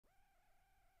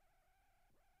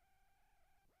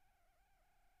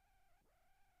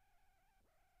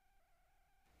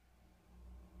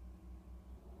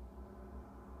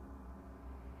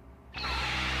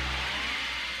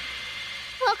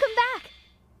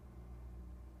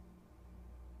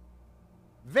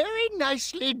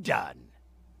nicely done.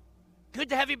 Good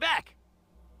to have you back.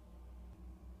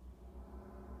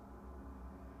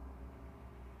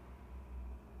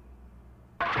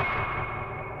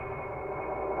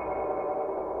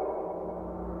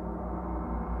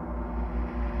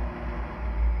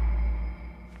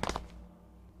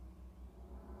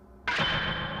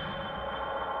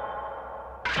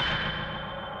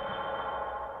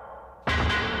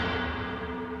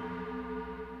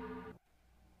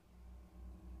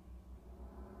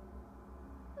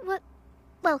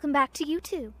 Welcome back to you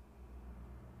too.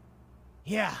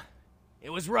 Yeah, it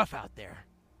was rough out there.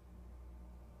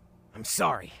 I'm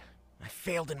sorry. I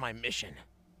failed in my mission.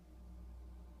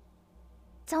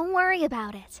 Don't worry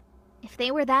about it. If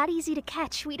they were that easy to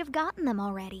catch, we'd have gotten them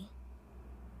already.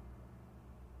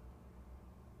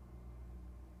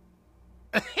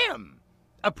 Ahem!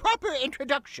 A proper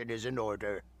introduction is in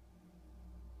order.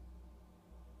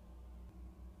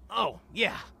 Oh,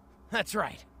 yeah, that's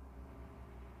right.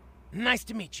 Nice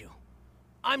to meet you.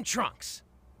 I'm Trunks.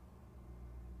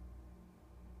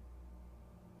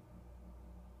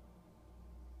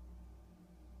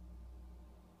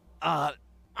 I'm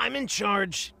in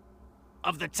charge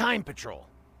of the Time Patrol.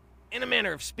 In a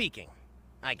manner of speaking,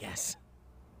 I guess.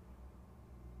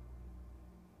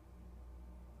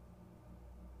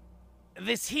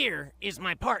 This here is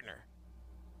my partner.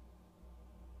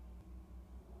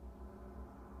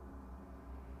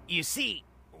 You see,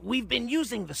 we've been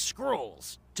using the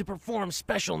scrolls to perform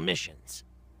special missions.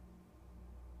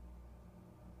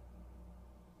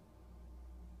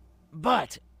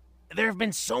 But there have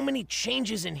been so many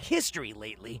changes in history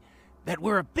lately that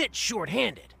we're a bit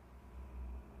short-handed.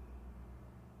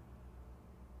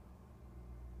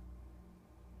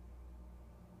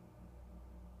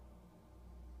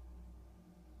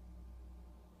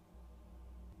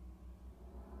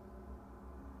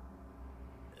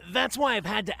 That's why I've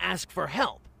had to ask for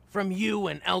help from you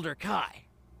and Elder Kai.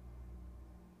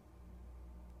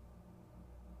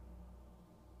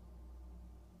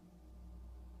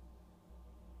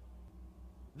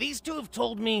 These two have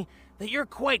told me that you're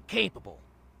quite capable.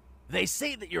 They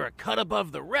say that you're a cut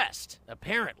above the rest,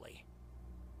 apparently.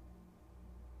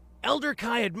 Elder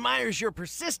Kai admires your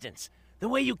persistence, the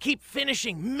way you keep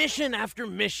finishing mission after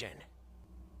mission.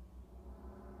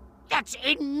 That's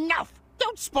enough!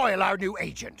 Don't spoil our new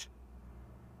agent!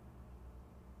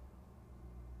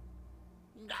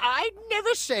 I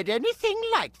never said anything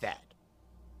like that.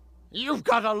 You've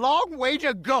got a long way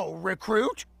to go,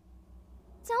 recruit!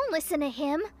 Don't listen to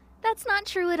him. That's not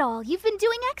true at all. You've been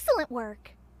doing excellent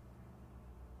work.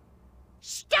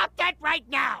 Stop that right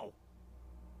now!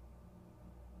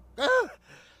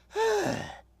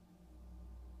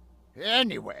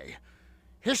 Anyway,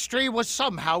 history was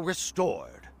somehow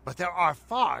restored, but there are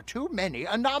far too many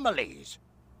anomalies.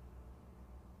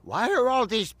 Why are all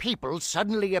these people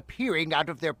suddenly appearing out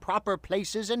of their proper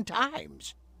places and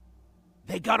times?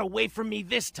 They got away from me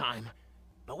this time,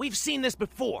 but we've seen this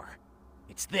before.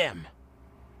 It's them.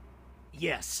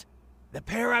 Yes, the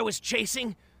pair I was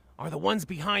chasing are the ones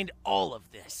behind all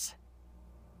of this.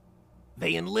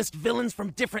 They enlist villains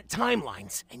from different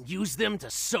timelines and use them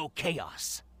to sow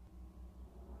chaos.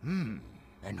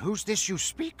 And who's this you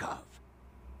speak of?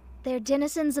 They're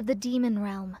denizens of the demon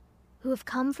realm, who have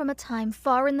come from a time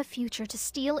far in the future to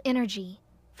steal energy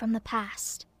from the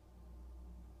past.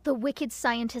 The wicked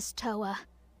scientist Toa,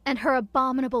 and her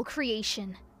abominable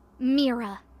creation,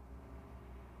 Mira.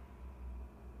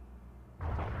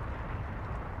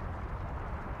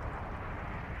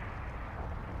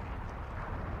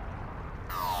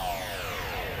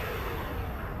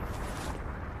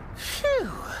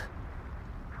 Phew.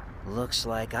 Looks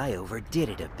like I overdid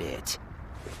it a bit.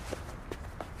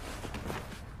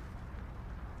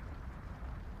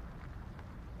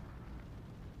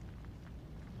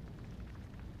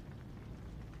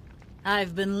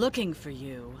 I've been looking for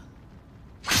you.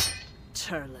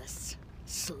 Turles,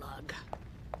 slug.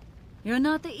 You're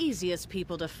not the easiest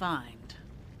people to find.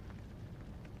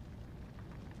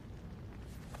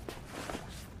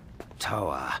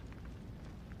 Toa.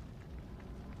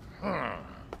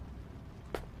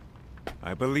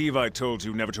 I believe I told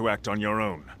you never to act on your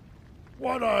own.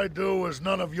 What I do is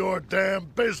none of your damn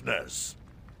business.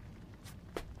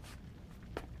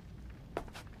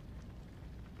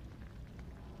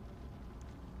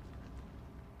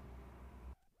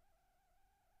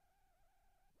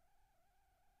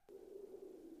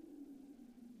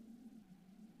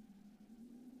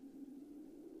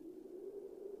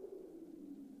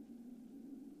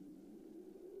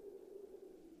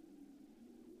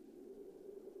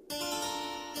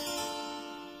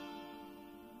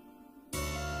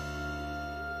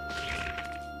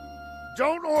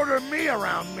 Don't order me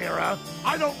around, Mira.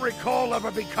 I don't recall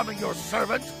ever becoming your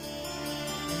servant.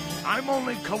 I'm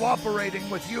only cooperating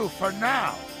with you for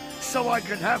now, so I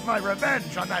can have my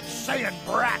revenge on that Saiyan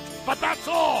brat. But that's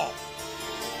all!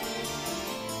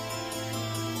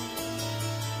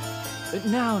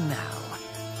 Now,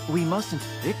 we mustn't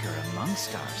bicker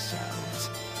amongst ourselves.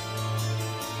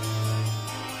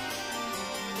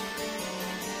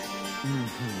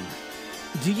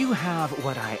 Do you have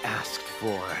what I asked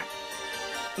for?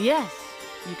 Yes,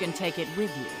 you can take it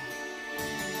with you.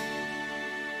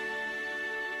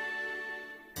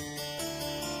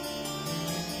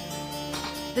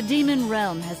 The demon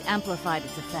realm has amplified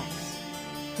its effects.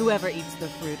 Whoever eats the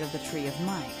fruit of the Tree of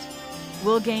Might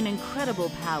will gain incredible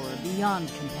power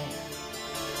beyond compare.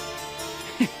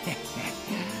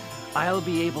 I'll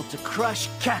be able to crush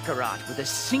Kakarot with a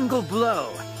single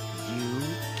blow. You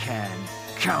can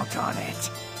count on it.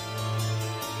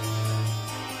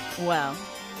 Well,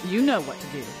 you know what to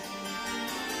do.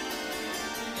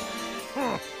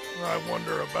 I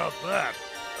wonder about that.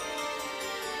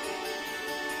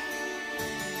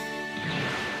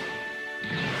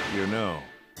 You know,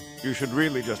 you should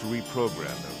really just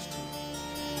reprogram those two.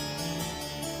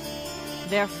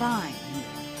 They're fine.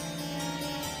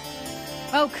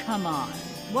 Oh, come on.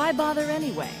 Why bother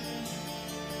anyway?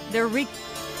 They're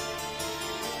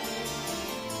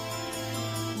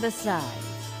Besides,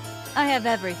 I have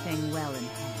everything well in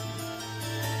hand.